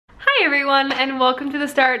Hi everyone, and welcome to the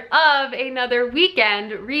start of another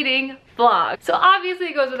weekend reading vlog. So obviously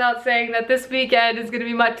it goes without saying that this weekend is gonna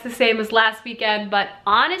be much the same as last weekend, but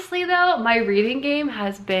honestly though, my reading game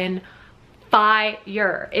has been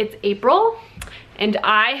fire. It's April, and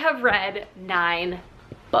I have read 9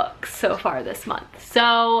 books so far this month.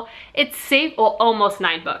 So it's safe, well, almost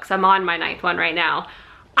 9 books. I'm on my 9th one right now.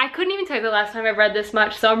 I couldn't even tell you the last time I've read this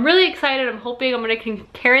much, so I'm really excited. I'm hoping I'm gonna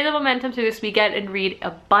carry the momentum through this weekend and read a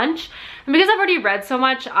bunch. And because I've already read so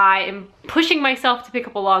much, I am pushing myself to pick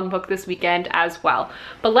up a long book this weekend as well.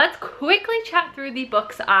 But let's quickly chat through the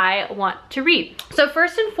books I want to read. So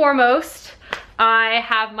first and foremost, I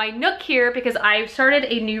have my Nook here because I've started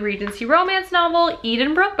a new Regency romance novel,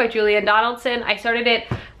 Edenbrooke by Julian Donaldson. I started it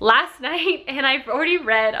last night and I've already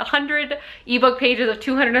read 100 ebook pages of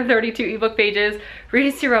 232 ebook pages.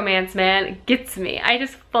 Regency romance, man, gets me. I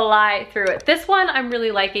just fly through it. This one I'm really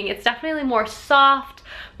liking. It's definitely more soft,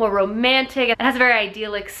 more romantic. It has a very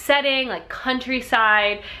idyllic setting, like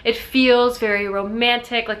countryside. It feels very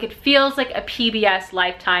romantic, like it feels like a PBS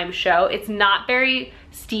Lifetime show. It's not very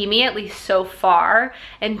steamy, at least so far,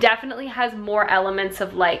 and definitely has more elements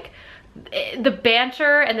of like the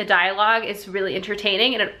banter, and the dialogue is really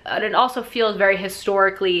entertaining, and it also feels very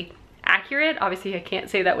historically accurate. Obviously I can't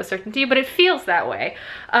say that with certainty, but it feels that way.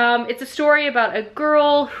 It's a story about a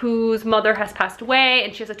girl whose mother has passed away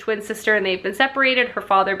and she has a twin sister and they've been separated. Her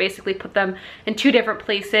father basically put them in 2 different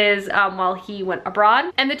places while he went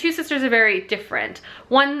abroad, and the 2 sisters are very different.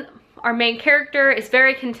 Our main character is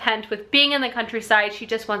very content with being in the countryside. She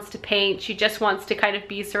just wants to paint. She just wants to kind of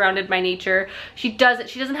be surrounded by nature. She doesn't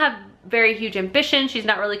have very huge ambition. She's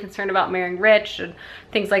not really concerned about marrying rich and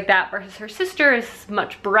things like that, versus her sister is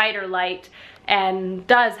much brighter light and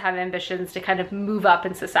does have ambitions to kind of move up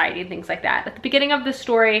in society and things like that. At the beginning of the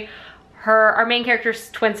story, our main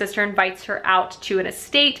character's twin sister invites her out to an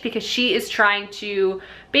estate because she is trying to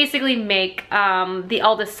basically make the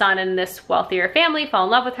eldest son in this wealthier family fall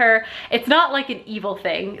in love with her. It's not like an evil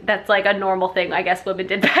thing. That's like a normal thing I guess women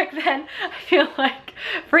did back then. I feel like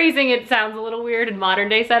phrasing it sounds a little weird in modern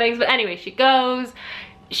day settings, but anyway, she goes.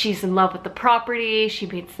 She's in love with the property. She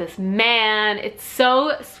meets this man. It's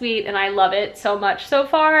so sweet and I love it so much so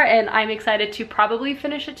far, and I'm excited to probably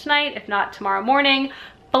finish it tonight, if not tomorrow morning.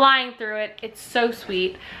 Flying through it. It's so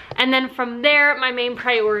sweet. And then from there, my main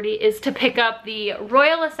priority is to pick up The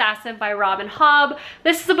Royal Assassin by Robin Hobb.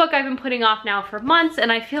 This is a book I've been putting off now for months, and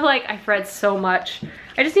I feel like I've read so much.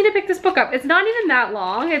 I just need to pick this book up. It's not even that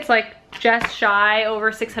long. It's like just shy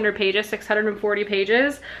over 600 pages, 640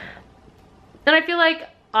 pages. And I feel like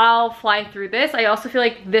I'll fly through this. I also feel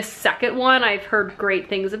like this second one I've heard great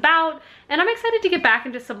things about, and I'm excited to get back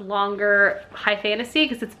into some longer high fantasy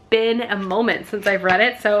because it's been a moment since I've read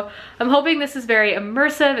it. So I'm hoping this is very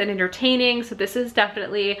immersive and entertaining. So this is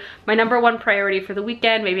definitely my #1 priority for the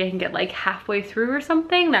weekend. Maybe I can get like halfway through or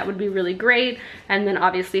something. That would be really great. And then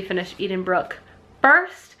obviously finish Edenbrooke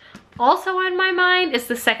first. Also on my mind is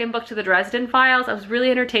the second book to the Dresden Files. I was really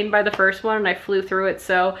entertained by the first one and I flew through it,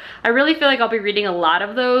 so I really feel like I'll be reading a lot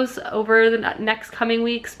of those over the next coming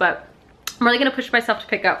weeks, but I'm really gonna push myself to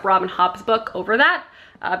pick up Robin Hobb's book over that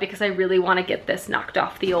because I really want to get this knocked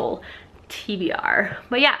off the old TBR.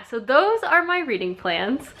 But yeah, so those are my reading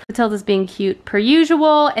plans. Matilda's being cute per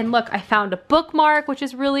usual, and look, I found a bookmark, which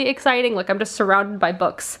is really exciting. Look, I'm just surrounded by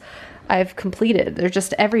books I've completed. They're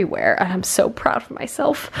just everywhere and I'm so proud of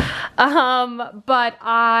myself. But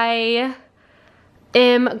I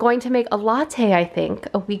am going to make a latte, I think,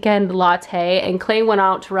 a weekend latte, and Clay went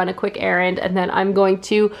out to run a quick errand, and then I'm going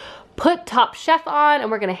to put Top Chef on and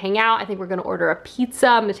we're gonna hang out. I think we're gonna order a pizza.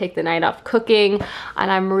 I'm gonna take the night off cooking,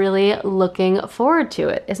 and I'm really looking forward to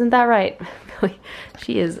it. Isn't that right?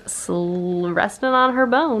 She is resting on her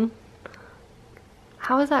bone.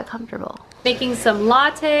 How is that comfortable? Making some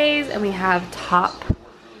lattes, and we have Top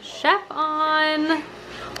Chef on.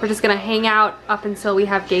 We're just gonna hang out up until we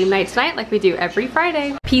have game night tonight like we do every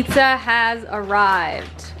Friday. Pizza has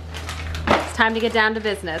arrived. It's time to get down to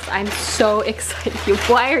business. I'm so excited.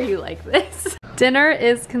 Why are you like this? Dinner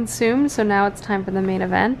is consumed, so now it's time for the main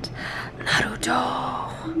event.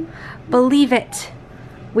 Naruto. Believe it.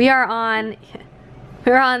 We're on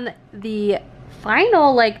the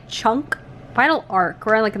final like final arc.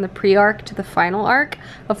 We're like in the pre-arc to the final arc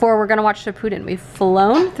before we're gonna watch Shippuden. We've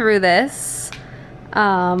flown through this.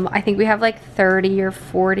 I think we have like 30 or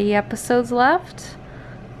 40 episodes left.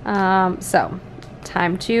 So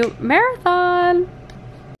time to marathon.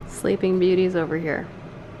 Sleeping Beauty's over here.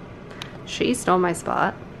 She stole my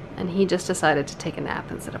spot and he just decided to take a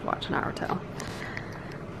nap instead of watch Naruto.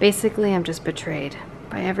 Basically, I'm just betrayed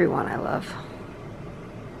by everyone I love.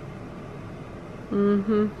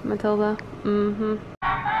 Matilda. Game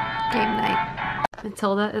night.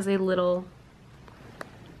 Matilda is a little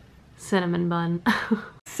cinnamon bun.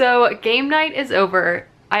 So game night is over.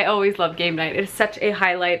 I always love game night. It's such a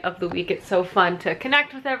highlight of the week. It's so fun to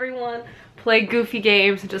connect with everyone, play goofy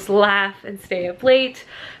games, and just laugh and stay up late.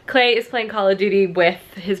 Clay is playing Call of Duty with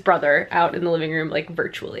his brother out in the living room, like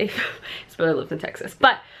virtually. His brother lives in Texas.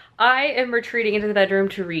 But I am retreating into the bedroom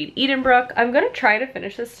to read Edenbrooke. I'm gonna try to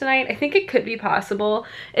finish this tonight. I think it could be possible.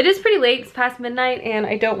 It is pretty late, it's past midnight, and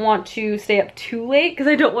I don't want to stay up too late because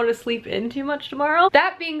I don't want to sleep in too much tomorrow.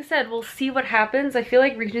 That being said, we'll see what happens. I feel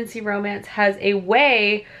like Regency Romance has a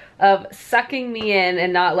way of sucking me in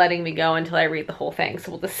and not letting me go until I read the whole thing.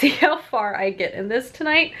 So we'll just see how far I get in this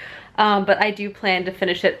tonight. But I do plan to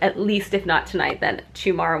finish it at least, if not tonight, then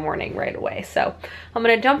tomorrow morning right away. So I'm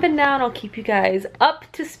gonna jump in now and I'll keep you guys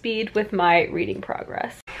up to speed with my reading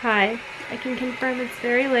progress. Hi, I can confirm it's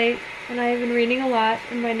very late and I have been reading a lot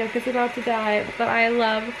and my Nook is about to die, but I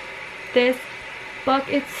love this book.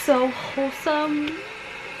 It's so wholesome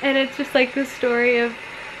and it's just like the story of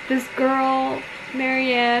this girl,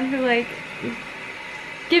 Marianne, who like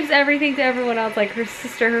gives everything to everyone else, like her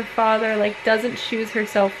sister, her father, like doesn't choose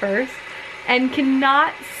herself first and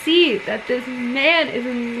cannot see that this man is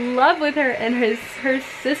in love with her and her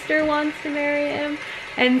sister wants to marry him,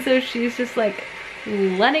 and so she's just like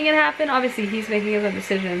letting it happen. Obviously he's making his own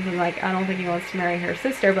decisions and like I don't think he wants to marry her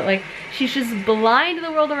sister, but like she's just blind to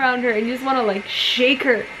the world around her and you just want to like shake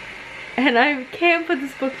her, and I can't put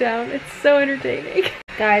this book down. It's so entertaining.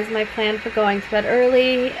 Guys, my plan for going to bed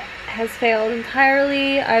early has failed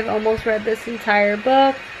entirely. I've almost read this entire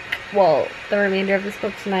book. Well, the remainder of this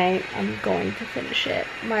book tonight. I'm going to finish it.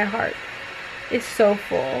 My heart is so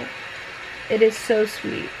full. It is so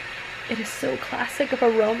sweet. It is so classic of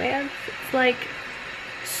a romance. It's like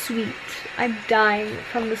sweet. I'm dying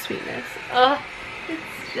from the sweetness. Oh,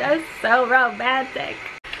 it's just so romantic.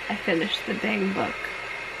 I finished the dang book.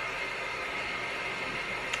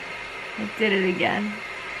 I did it again.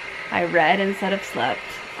 I read instead of slept.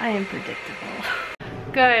 I am predictable.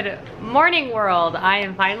 Good morning, world. I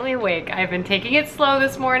am finally awake. I've been taking it slow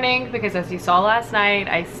this morning because as you saw last night,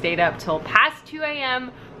 I stayed up till past 2 a.m.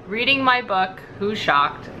 reading my book. Who's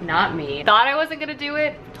shocked? Not me. Thought I wasn't gonna do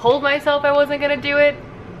it, told myself I wasn't gonna do it,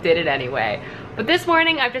 did it anyway. But this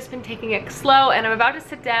morning I've just been taking it slow and I'm about to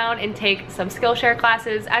sit down and take some Skillshare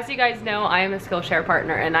classes. As you guys know, I am a Skillshare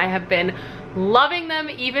partner and I have been loving them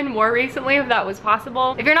even more recently, if that was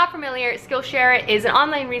possible. If you're not familiar, Skillshare is an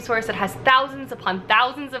online resource that has thousands upon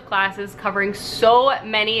thousands of classes covering so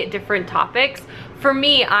many different topics. For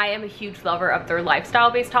me, I am a huge lover of their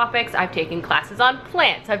lifestyle-based topics. I've taken classes on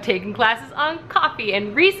plants, I've taken classes on coffee,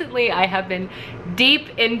 and recently I have been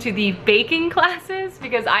deep into the baking classes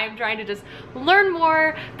because I am trying to just learn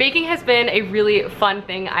more. Baking has been a really fun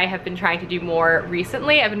thing I have been trying to do more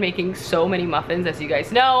recently. I've been making so many muffins, as you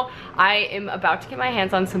guys know. I am about to get my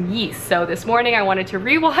hands on some yeast. So this morning I wanted to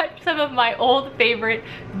rewatch some of my old favorite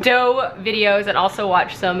dough videos and also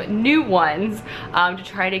watch some new ones to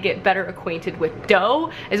try to get better acquainted with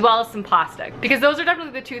dough as well as some pasta, because those are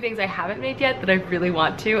definitely the two things I haven't made yet that I really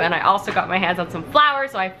want to. And I also got my hands on some flour,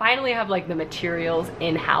 so I finally have like the materials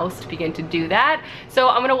in-house to begin to do that. So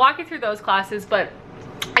I'm gonna walk you through those classes, but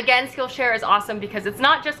again, Skillshare is awesome because it's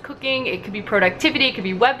not just cooking, it could be productivity, it could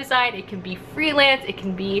be web design, it can be freelance, it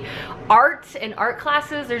can be art and art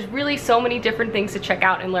classes. There's really so many different things to check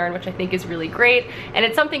out and learn, which I think is really great. And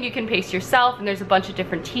it's something you can pace yourself, and there's a bunch of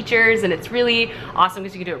different teachers, and it's really awesome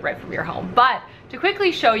because you can do it right from your home. But to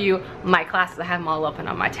quickly show you my classes, I have them all open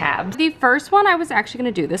on my tabs. The first one I was actually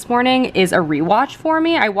gonna do this morning is a rewatch for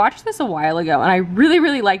me. I watched this a while ago and I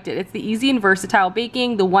really liked it. It's the Easy and Versatile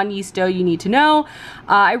Baking, the one yeast dough you need to know.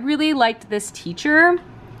 I really liked this teacher.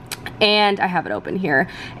 And I have it open here.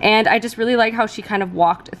 And I just really like how she kind of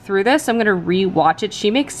walked through this. So I'm gonna re-watch it.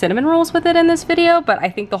 She makes cinnamon rolls with it in this video, but I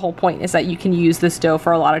think the whole point is that you can use this dough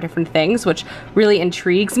for a lot of different things, which really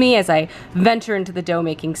intrigues me as I venture into the dough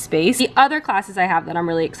making space. The other classes I have that I'm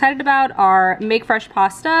really excited about are Make Fresh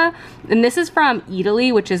Pasta. And this is from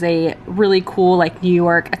Eataly, which is a really cool like New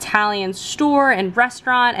York Italian store and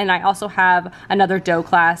restaurant. And I also have another dough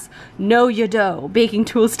class, Know Your Dough, Baking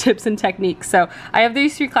Tools, Tips, and Techniques. So I have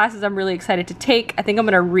these three classes I'm really excited to take. I think I'm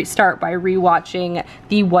gonna restart by rewatching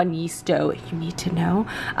the one yeast dough you need to know,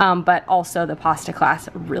 but also the pasta class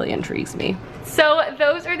really intrigues me. So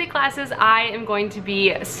those are the classes I am going to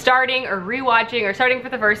be starting or rewatching or starting for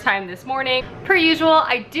the first time this morning. Per usual,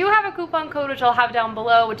 I do have a coupon code which I'll have down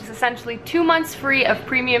below, which is essentially 2 months free of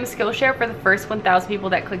premium Skillshare for the first 1,000 people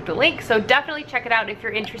that click the link. So definitely check it out if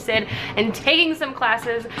you're interested in taking some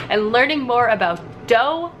classes and learning more about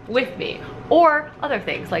dough with me. or other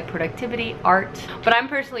things like productivity, art, but I'm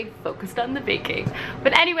personally focused on the baking.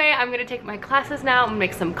 But anyway, I'm gonna take my classes now. I'm gonna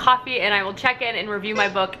make some coffee and I will check in and review my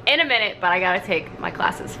book in a minute, but I gotta take my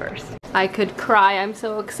classes first. I could cry, I'm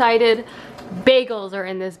so excited. Bagels are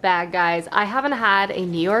in this bag, guys. I haven't had a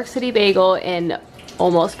New York City bagel in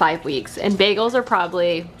almost 5 weeks, and bagels are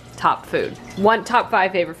probably top food. Top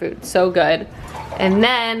 5 favorite food, so good. And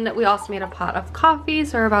then we also made a pot of coffee,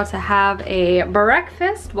 so we're about to have a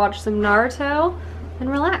breakfast, watch some Naruto, and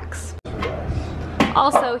relax.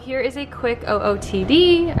 Also, here is a quick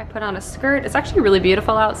OOTD. I put on a skirt. It's actually really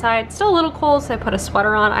beautiful outside. Still a little cold, so I put a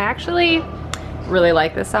sweater on. I actually really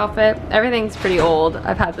like this outfit. Everything's pretty old.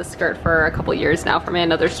 I've had this skirt for a couple years now from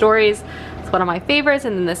Another Stories. It's one of my favorites,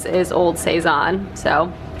 and then this is Old Cezanne. So,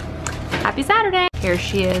 happy Saturday. Here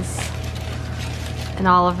she is in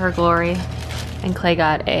all of her glory. And Clay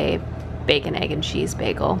got a bacon, egg, and cheese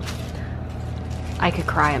bagel. I could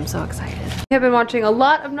cry, I'm so excited. I've been watching a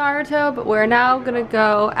lot of Naruto, but we're now gonna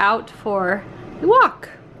go out for a walk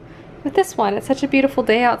with this one. It's such a beautiful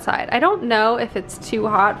day outside. I don't know if it's too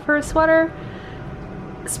hot for a sweater.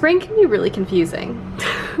 Spring can be really confusing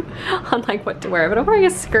on like what to wear, but I'm wearing a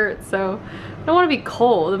skirt, so I don't want to be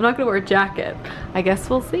cold. I'm not gonna wear a jacket. I guess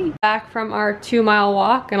we'll see. Back from our 2-mile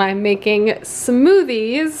walk, and I'm making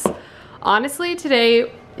smoothies. Honestly,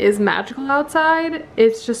 today is magical outside.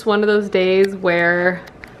 It's just one of those days where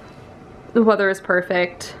the weather is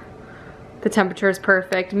perfect, the temperature is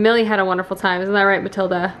perfect. Millie had a wonderful time, isn't that right,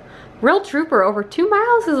 Matilda? Real trooper, over 2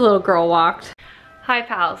 miles this little girl walked. Hi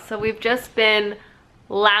pals, so we've just been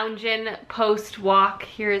lounging post-walk.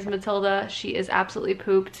 Here is Matilda, she is absolutely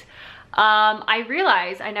pooped. I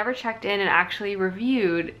realized I never checked in and actually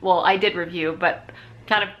reviewed, well, I did review, but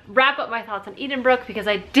kind of wrap up my thoughts on Edenbrooke, because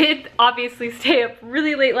I did obviously stay up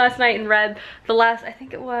really late last night and read the last, I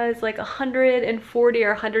think it was like 140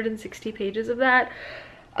 or 160 pages of that.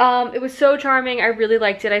 It was so charming. I really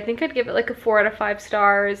liked it. I think I'd give it like a 4 out of 5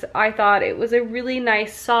 stars. I thought it was a really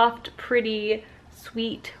nice, soft, pretty,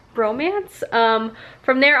 sweet romance.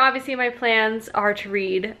 From there, obviously my plans are to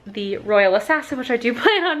read The Royal Assassin, which I do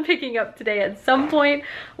plan on picking up today at some point.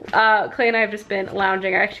 Clay and I have just been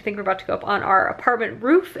lounging. I actually think we're about to go up on our apartment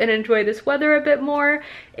roof and enjoy this weather a bit more.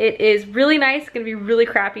 It is really nice. It's gonna be really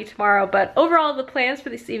crappy tomorrow, but overall the plans for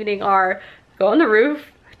this evening are go on the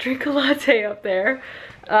roof, drink a latte up there,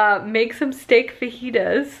 make some steak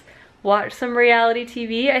fajitas, watch some reality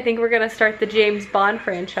TV. I think we're gonna start the James Bond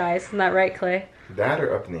franchise. Isn't that right, Clay? That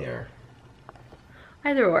or Up in the Air?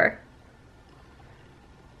 Either or.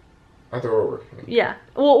 Either or. Yeah.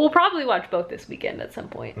 We'll probably watch both this weekend at some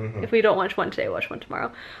point. If we don't watch one today, we'll watch one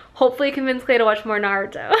tomorrow. Hopefully convince Clay to watch more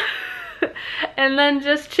Naruto. And then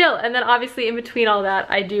just chill. And then obviously in between all that,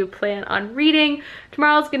 I do plan on reading.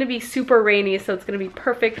 Tomorrow's gonna be super rainy, so it's gonna be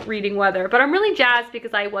perfect reading weather. But I'm really jazzed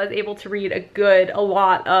because I was able to read a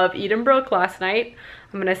lot of Edenbrooke last night.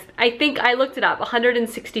 I think I looked it up,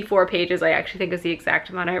 164 pages I actually think is the exact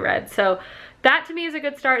amount I read. So that to me is a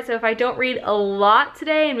good start. So if I don't read a lot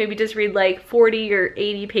today and maybe just read like 40 or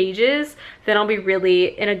 80 pages, then I'll be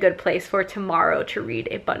really in a good place for tomorrow to read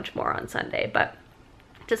a bunch more on Sunday. But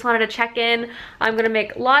just wanted to check in. I'm gonna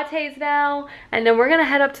make lattes now, and then we're gonna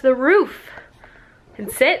head up to the roof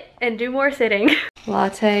and sit and do more sitting.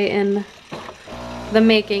 Latte in the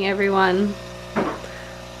making, everyone.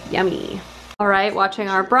 Yummy. All right, watching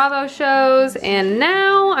our Bravo shows, and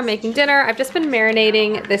now I'm making dinner. I've just been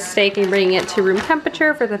marinating this steak and bringing it to room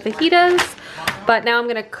temperature for the fajitas, but now I'm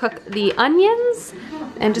gonna cook the onions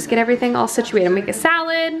and just get everything all situated. I'll make a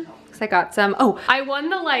salad, because I got some, I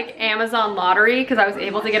won the like Amazon lottery because I was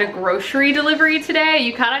able to get a grocery delivery today.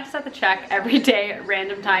 You kind of just have to check every day at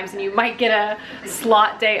random times, and you might get a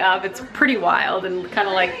slot day of. It's pretty wild and kind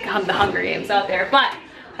of like the Hunger Games out there, but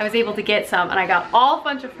I was able to get some, and I got a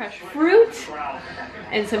bunch of fresh fruit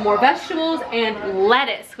and some more vegetables and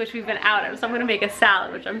lettuce, which we've been out of. So I'm gonna make a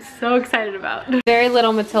salad, which I'm so excited about. Very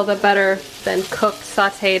little Matilda better than cooked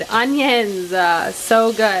sauteed onions.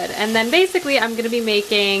 So good. And then basically I'm gonna be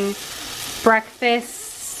making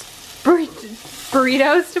breakfast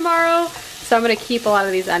burritos tomorrow. So I'm gonna keep a lot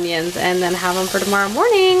of these onions and then have them for tomorrow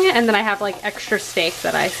morning. And then I have like extra steak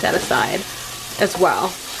that I set aside as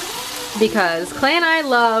well, because Clay and I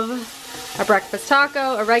love a breakfast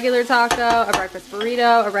taco, a regular taco, a breakfast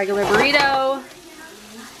burrito, a regular burrito.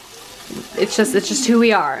 It's just who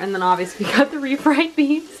we are. And then obviously we got the refried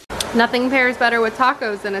beans. Nothing pairs better with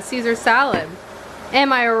tacos than a Caesar salad.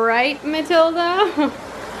 Am I right, Matilda?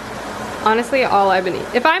 Honestly, all I've been eating.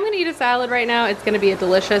 If I'm gonna eat a salad right now, it's gonna be a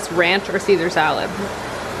delicious ranch or Caesar salad.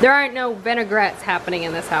 There aren't no vinaigrettes happening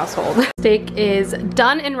in this household. Steak is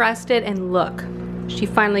done and rested, and look, She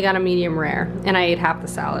finally got a medium rare, and I ate half the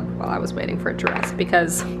salad while I was waiting for it to rest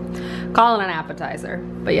because call it an appetizer.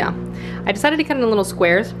 But yeah, I decided to cut it in little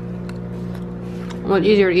squares. A little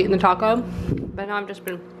easier to eat in the taco, but now I've just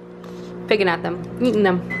been picking at them, eating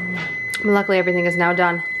them. But luckily everything is now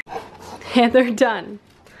done. And they're done.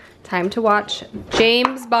 Time to watch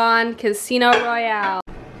James Bond Casino Royale.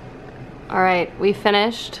 All right, we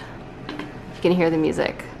finished. You can hear the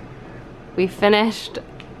music. We finished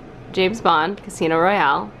James Bond Casino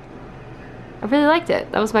Royale. I really liked it.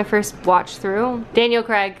 That was my first watch through. Daniel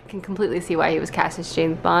Craig can completely see why he was cast as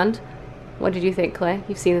James Bond. What did you think, Clay?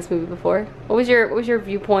 You've seen this movie before. What was your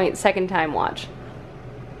viewpoint second time watch?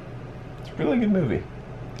 It's a really good movie.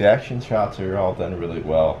 The action shots are all done really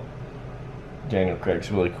well. Daniel Craig's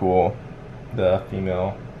really cool. The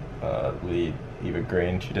female lead, Eva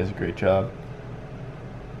Green, she does a great job.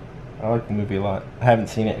 I like the movie a lot. I haven't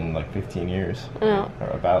seen it in like 15 years. Oh. Or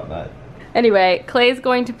about that. Anyway, Clay's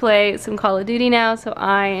going to play some Call of Duty now, so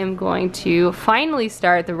I am going to finally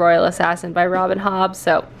start The Royal Assassin by Robin Hobb.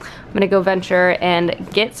 So I'm gonna go venture and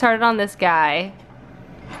get started on this guy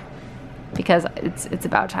because it's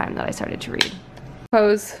about time that I started to read.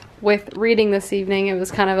 Pose with reading this evening. It was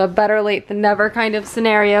kind of a better late than never kind of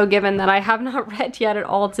scenario, given that I have not read yet at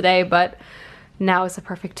all today, but now is the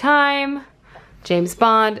perfect time. James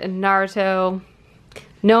Bond and Naruto.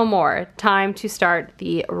 No more. Time to start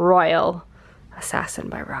The Royal Assassin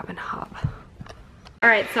by Robin Hobb.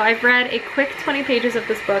 Alright, so I've read a quick 20 pages of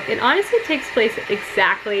this book. It honestly takes place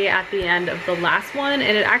exactly at the end of the last one,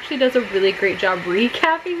 and it actually does a really great job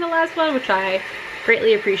recapping the last one, which I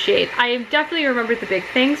greatly appreciate. I definitely remembered the big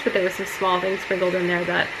things, but there were some small things sprinkled in there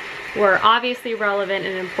that were obviously relevant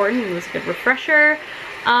and important, and was a good refresher.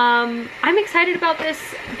 I'm excited about this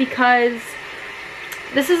because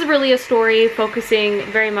this is really a story focusing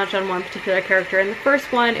very much on one particular character. In the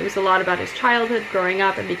first one, it was a lot about his childhood, growing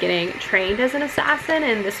up and beginning trained as an assassin.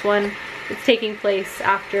 And this one, it's taking place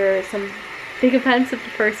after some big events of the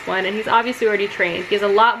first one. And he's obviously already trained. He has a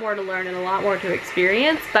lot more to learn and a lot more to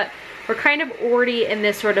experience. But we're kind of already in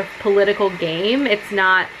this sort of political game. It's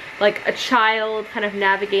not like a child kind of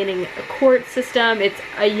navigating a court system. It's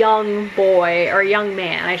a young boy, or a young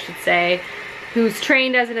man, I should say, who's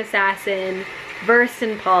trained as an assassin, versed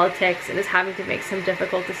in politics, and is having to make some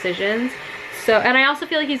difficult decisions. So, and I also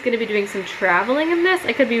feel like he's going to be doing some traveling in this.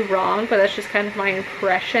 I could be wrong, but that's just kind of my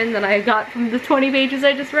impression that I got from the 20 pages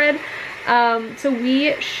I just read. So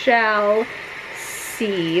we shall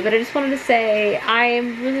see, but I just wanted to say I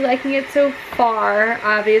am really liking it so far.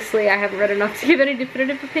 Obviously, I haven't read enough to give any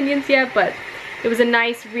definitive opinions yet, but it was a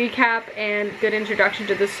nice recap and good introduction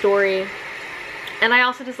to the story. And I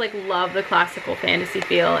also just like love the classical fantasy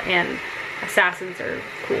feel, and assassins are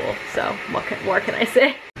cool, so what more can I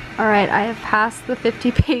say? Alright, I have passed the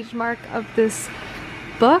 50-page mark of this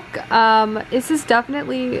book. This is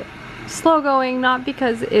definitely slow going, not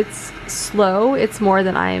because it's slow, it's more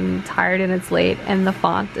than I'm tired and it's late and the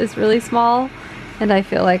font is really small, and I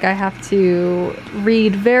feel like I have to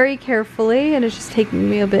read very carefully, and it's just taking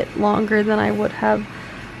me a bit longer than I would have,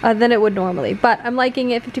 than it would normally. But I'm liking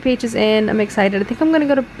it. 50 pages in, I'm excited. I think I'm gonna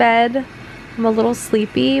go to bed. I'm a little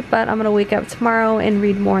sleepy, but I'm gonna wake up tomorrow and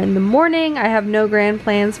read more in the morning. I have no grand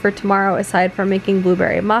plans for tomorrow aside from making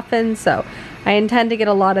blueberry muffins, so I intend to get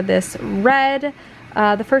a lot of this read.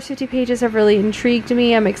 The first 50 pages have really intrigued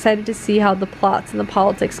me. I'm excited to see how the plots and the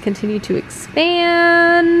politics continue to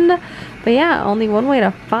expand. But yeah, only one way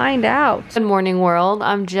to find out. Good morning, world.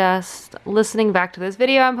 I'm just listening back to this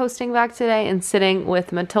video I'm posting back today and sitting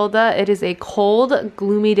with Matilda. It is a cold,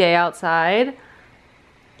 gloomy day outside.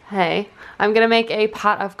 Hey, I'm gonna make a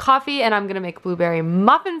pot of coffee and I'm gonna make blueberry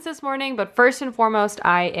muffins this morning, but first and foremost,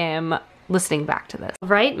 I am listening back to this. All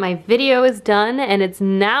right, my video is done and it's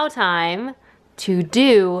now time to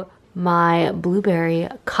do my blueberry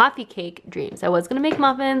coffee cake dreams. I was gonna make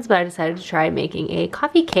muffins, but I decided to try making a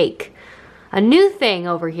coffee cake. A new thing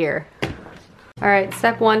over here. All right,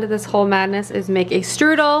 step one to this whole madness is make a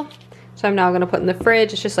strudel. So I'm now gonna put in the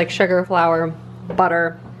fridge. It's just like sugar, flour,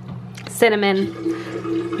 butter, cinnamon.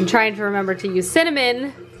 I'm trying to remember to use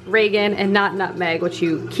cinnamon, Reagan, and not nutmeg, which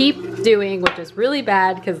you keep doing, which is really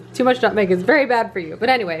bad because too much nutmeg is very bad for you. But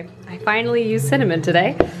anyway, I finally used cinnamon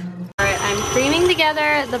today. All right, I'm creaming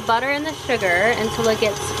together the butter and the sugar until it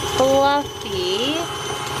gets fluffy,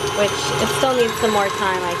 which it still needs some more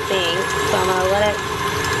time, I think. So I'm gonna let it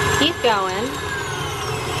keep going.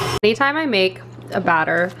 Anytime I make a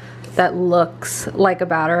batter that looks like a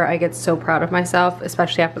batter, I get so proud of myself,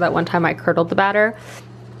 especially after that one time I curdled the batter.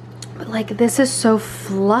 But like, this is so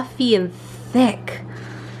fluffy and thick.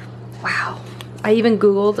 Wow. I even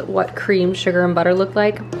Googled what cream, sugar, and butter looked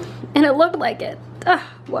like, and it looked like it.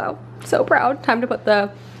 Wow, so proud. Time to put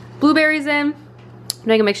the blueberries in. I'm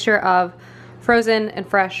doing a mixture of frozen and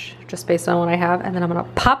fresh, just based on what I have, and then I'm gonna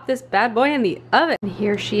pop this bad boy in the oven. And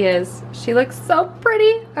here she is. She looks so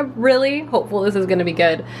pretty. I'm really hopeful this is gonna be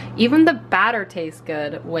good. Even the batter tastes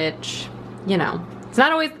good, which, you know, it's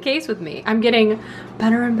not always the case with me. I'm getting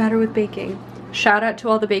better and better with baking. Shout out to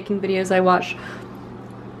all the baking videos I watch,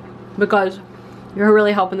 because you're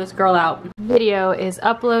really helping this girl out. Video is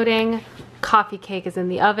uploading. Coffee cake is in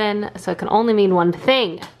the oven, so it can only mean one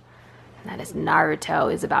thing. And that is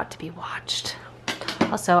Naruto is about to be watched.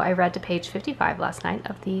 Also, I read to page 55 last night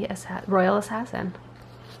of the Royal Assassin.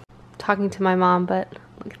 Talking to my mom, but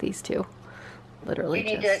look at these two. Literally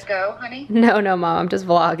You need to go, honey? No, Mom, I'm just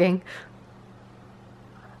vlogging.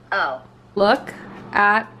 Oh. Look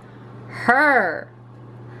at her.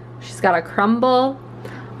 She's got a crumble.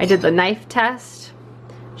 I did the knife test.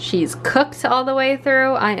 She's cooked all the way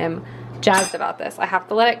through. I am jazzed about this. I have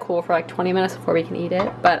to let it cool for like 20 minutes before we can eat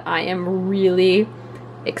it, but I am really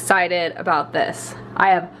excited about this. I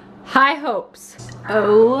have high hopes.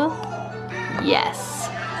 Oh, yes.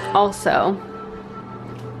 Also,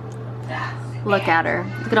 look at her.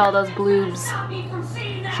 Look at all those bloobs.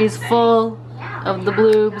 She's full of the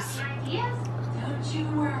bloobs.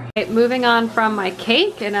 Okay, moving on from my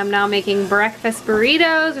cake, and I'm now making breakfast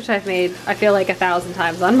burritos, which I've made, I feel like 1,000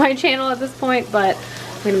 times on my channel at this point, but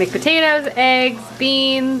I'm gonna make potatoes, eggs,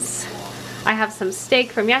 beans. I have some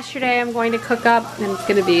steak from yesterday I'm going to cook up, and it's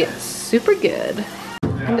gonna be super good.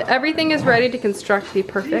 And everything is ready to construct the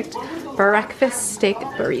perfect breakfast steak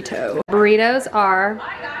burrito. Burritos are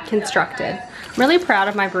constructed. I'm really proud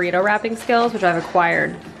of my burrito wrapping skills, which I've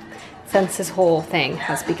acquired since this whole thing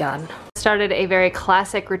has begun. Started a very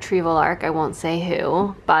classic retrieval arc, I won't say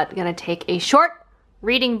who, but gonna take a short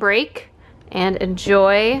reading break and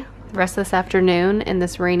enjoy the rest of this afternoon in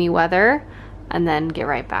this rainy weather, and then get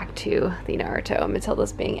right back to the Naruto.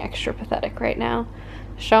 Matilda's being extra pathetic right now.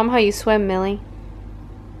 Show them how you swim, Millie.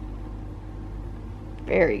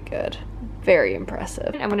 Very good. Very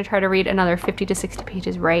impressive. I'm gonna try to read another 50 to 60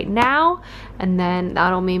 pages right now, and then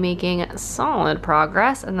that'll be making solid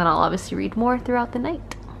progress, and then I'll obviously read more throughout the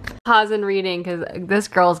night. Pause in reading because this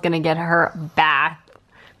girl's gonna get her bath.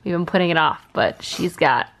 We've been putting it off, but she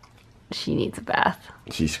needs a bath.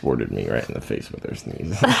 She squirted me right in the face with her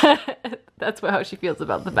sneeze. That's how she feels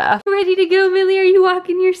about the bath. Ready to go, Millie? Are you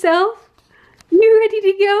walking yourself? You ready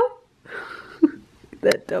to go?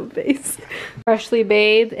 That dumb face. Freshly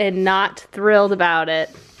bathed and not thrilled about it.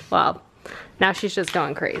 Well, now she's just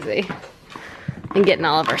going crazy and getting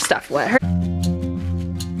all of her stuff wet.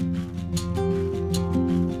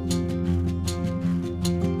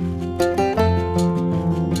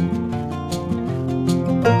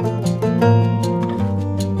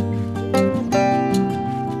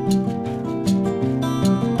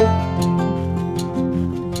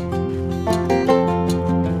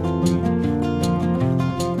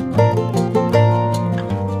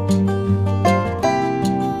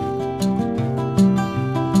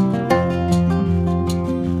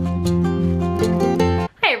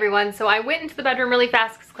 So I went into the bedroom really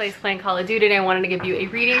fast because Clay's playing Call of Duty and I wanted to give you a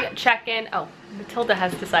reading check-in. Oh, Matilda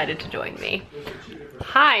has decided to join me.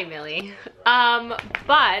 Hi, Millie.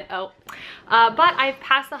 But I've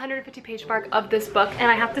passed the 150 page mark of this book, and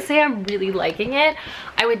I have to say I'm really liking it.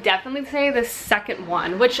 I would definitely say the second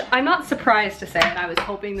one, which I'm not surprised to say, and I was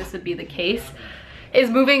hoping this would be the case, is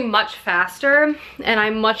moving much faster, and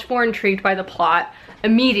I'm much more intrigued by the plot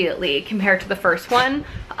immediately compared to the first one.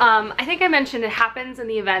 I think I mentioned it happens in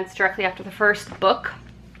the events directly after the first book.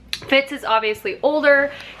 Fitz is obviously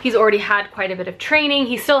older. He's already had quite a bit of training.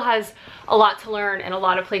 He still has a lot to learn and a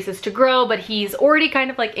lot of places to grow, but he's already kind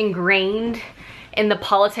of like ingrained in the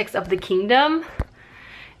politics of the kingdom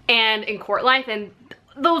and in court life, and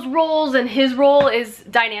those roles and his role is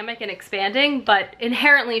dynamic and expanding, but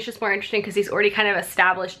inherently it's just more interesting because he's already kind of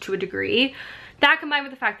established to a degree. That combined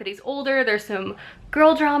with the fact that he's older, there's some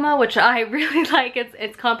girl drama, which I really like.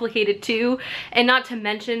 It's complicated too. And not to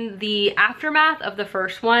mention the aftermath of the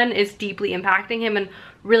first one is deeply impacting him in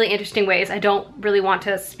really interesting ways. I don't really want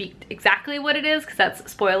to speak exactly what it is because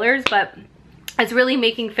that's spoilers, but it's really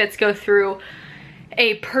making Fitz go through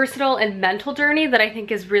a personal and mental journey that I think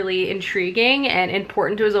is really intriguing and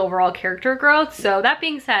important to his overall character growth. So that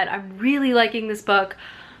being said, I'm really liking this book.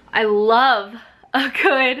 I love a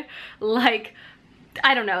good, like,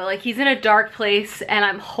 I don't know, like he's in a dark place and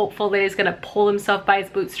I'm hopeful that he's gonna pull himself by his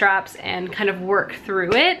bootstraps and kind of work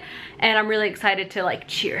through it. And I'm really excited to like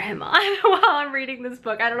cheer him on while I'm reading this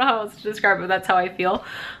book. I don't know how else to describe it, but that's how I feel.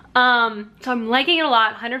 So I'm liking it a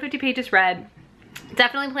lot. 150 pages read.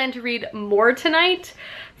 Definitely plan to read more tonight.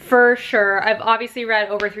 for sure. I've obviously read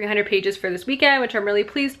over 300 pages for this weekend, which I'm really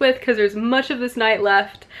pleased with because there's much of this night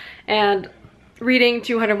left, and reading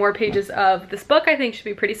 200 more pages of this book I think should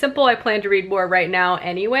be pretty simple. I plan to read more right now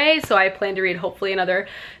anyway, so I plan to read hopefully another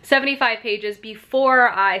 75 pages before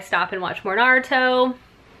I stop and watch more Naruto.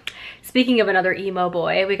 Speaking of another emo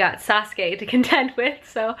boy, we got Sasuke to contend with,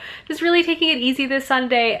 so just really taking it easy this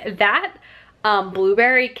Sunday. That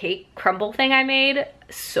blueberry cake crumble thing I made,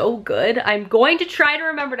 so good. I'm going to try to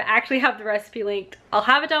remember to actually have the recipe linked. I'll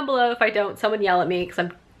have it down below. If I don't, someone yell at me because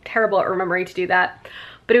I'm terrible at remembering to do that.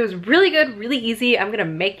 But it was really good, really easy. I'm gonna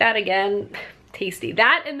make that again. Tasty.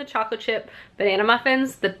 That and the chocolate chip banana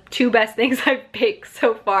muffins, the two best things I've baked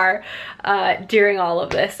so far during all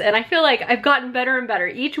of this. And I feel like I've gotten better and better.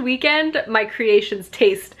 Each weekend, my creations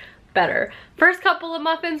taste better. First couple of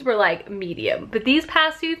muffins were like medium, but these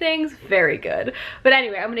past two things, very good. But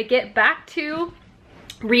anyway, I'm gonna get back to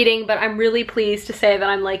reading, but I'm really pleased to say that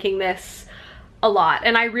I'm liking this a lot.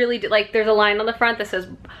 And I really did, like, there's a line on the front that says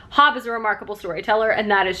Hobb is a remarkable storyteller, and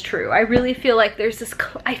that is true. I really feel like there's this,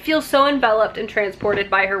 I feel so enveloped and transported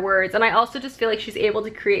by her words, and I also just feel like she's able to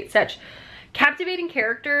create such captivating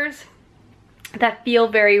characters that feel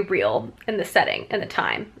very real in the setting and the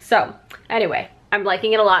time. So anyway, I'm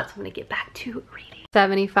liking it a lot, so I'm gonna get back to reading.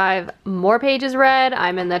 75 more pages read.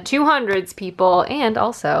 I'm in the 200s, people, and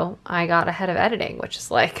also I got ahead of editing, which is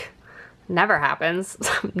like never happens.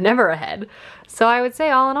 Never ahead. So I would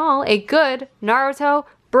say all in all, a good Naruto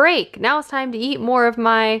break. Now it's time to eat more of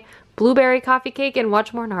my blueberry coffee cake and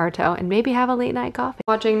watch more Naruto and maybe have a late night coffee.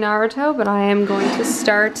 Watching Naruto, but I am going to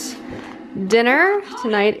start dinner.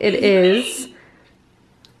 Tonight it is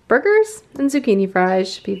burgers and zucchini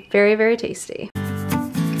fries. Should be very, very tasty.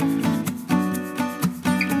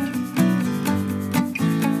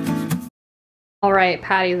 All right,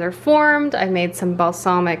 patties are formed. I've made some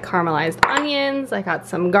balsamic caramelized onions. I got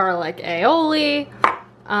some garlic aioli.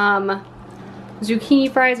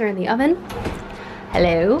 Zucchini fries are in the oven.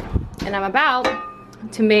 Hello. And I'm about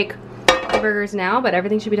to make the burgers now, but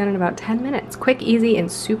everything should be done in about 10 minutes. Quick, easy,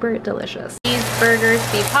 and super delicious. These burgers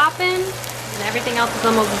be popping, and everything else is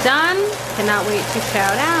almost done. Cannot wait to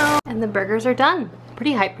shout out. And the burgers are done.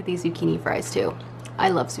 Pretty hyped for these zucchini fries too. I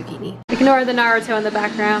love zucchini. Ignore the Naruto in the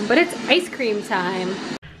background, but it's ice cream time.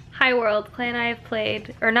 Hi world, Clay and I have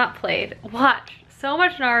played, or not played, watched so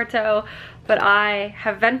much Naruto, but I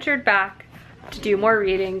have ventured back to do more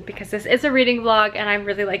reading because this is a reading vlog and I'm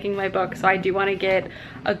really liking my book, so I do want to get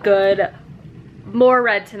a good more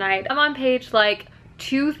read tonight. I'm on page like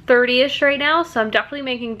 230-ish right now, so I'm definitely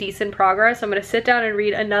making decent progress. I'm gonna sit down and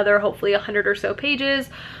read another, hopefully 100 or so pages,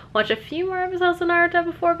 watch a few more episodes of Naruto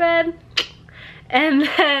before bed, and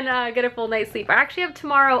then get a full night's sleep. I actually have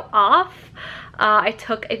tomorrow off. I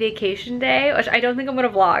took a vacation day, which I don't think I'm gonna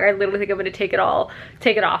vlog. I literally think I'm gonna take it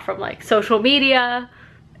off from like social media,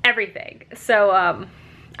 everything. So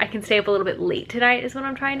I can stay up a little bit late tonight is what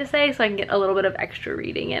I'm trying to say, so I can get a little bit of extra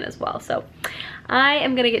reading in as well. So I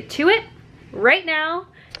am gonna get to it right now,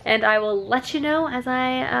 and I will let you know as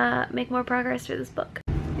I make more progress through this book.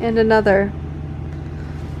 And another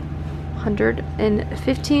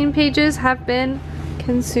 115 pages have been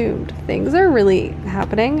consumed. Things are really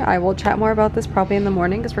happening. I will chat more about this probably in the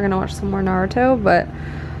morning because we're gonna watch some more Naruto, but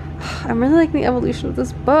I'm really liking the evolution of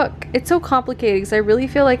this book. It's so complicated because I really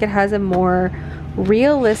feel like it has a more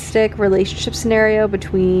realistic relationship scenario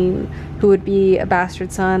between who would be a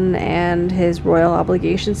bastard son and his royal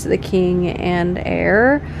obligations to the king and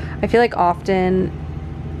heir. I feel like often,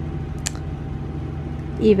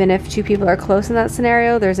 even if two people are close in that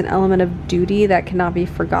scenario, there's an element of duty that cannot be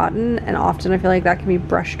forgotten, and often I feel like that can be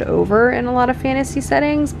brushed over in a lot of fantasy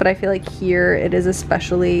settings, but I feel like here it is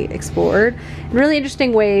especially explored in really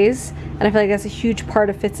interesting ways, and I feel like that's a huge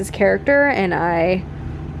part of Fitz's character, and I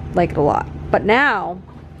like it a lot. But now,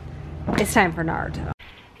 it's time for Naruto.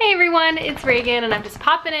 Hey everyone, it's Reagan, and I'm just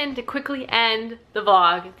popping in to quickly end the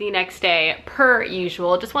vlog the next day per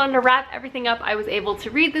usual. Just wanted to wrap everything up I was able to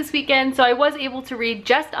read this weekend. So I was able to read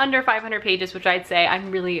just under 500 pages, which I'd say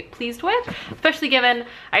I'm really pleased with, especially given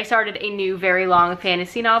I started a new very long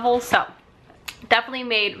fantasy novel. So definitely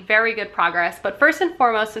made very good progress. But first and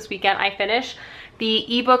foremost, this weekend I finished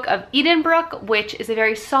the ebook of Edenbrooke, which is a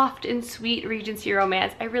very soft and sweet Regency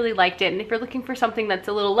romance. I really liked it, and if you're looking for something that's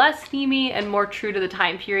a little less steamy and more true to the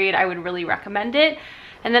time period, I would really recommend it.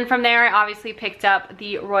 And then from there, I obviously picked up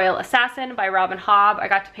The Royal Assassin by Robin Hobb. I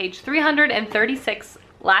got to page 336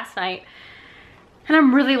 last night, and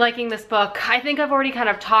I'm really liking this book. I think I've already kind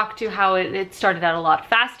of talked to how it started out a lot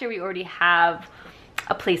faster. We already have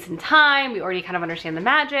a place in time, we already kind of understand the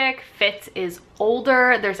magic. Fitz is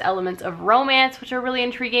older, there's elements of romance which are really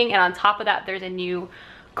intriguing, and on top of that there's a new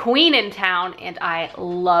queen in town, and I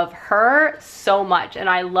love her so much, and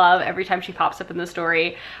I love every time she pops up in the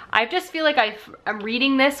story. I just feel like I'm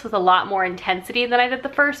reading this with a lot more intensity than I did the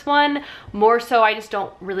first one. More so, I just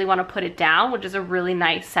don't really want to put it down, which is a really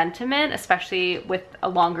nice sentiment, especially with a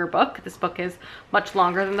longer book. This book is much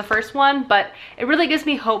longer than the first one, but it really gives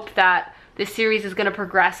me hope that this series is going to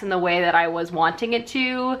progress in the way that I was wanting it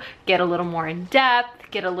to, get a little more in depth,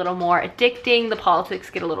 get a little more addicting, the politics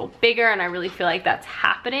get a little bigger, and I really feel like that's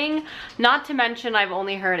happening. Not to mention, I've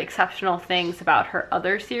only heard exceptional things about her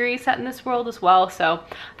other series set in this world as well, so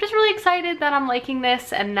I'm just really excited that I'm liking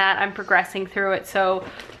this and that I'm progressing through it so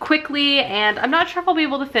quickly, and I'm not sure if I'll be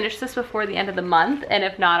able to finish this before the end of the month, and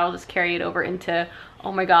if not, I'll just carry it over into,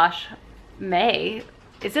 oh my gosh, May.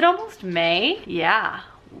 Is it almost May? Yeah.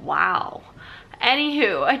 Wow.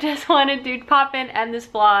 Anywho, I just wanted to pop in, end this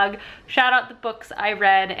vlog, shout out the books I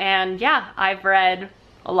read, and yeah, I've read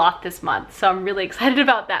a lot this month, so I'm really excited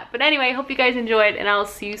about that. But anyway, hope you guys enjoyed, and I'll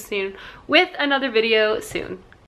see you soon with another video soon.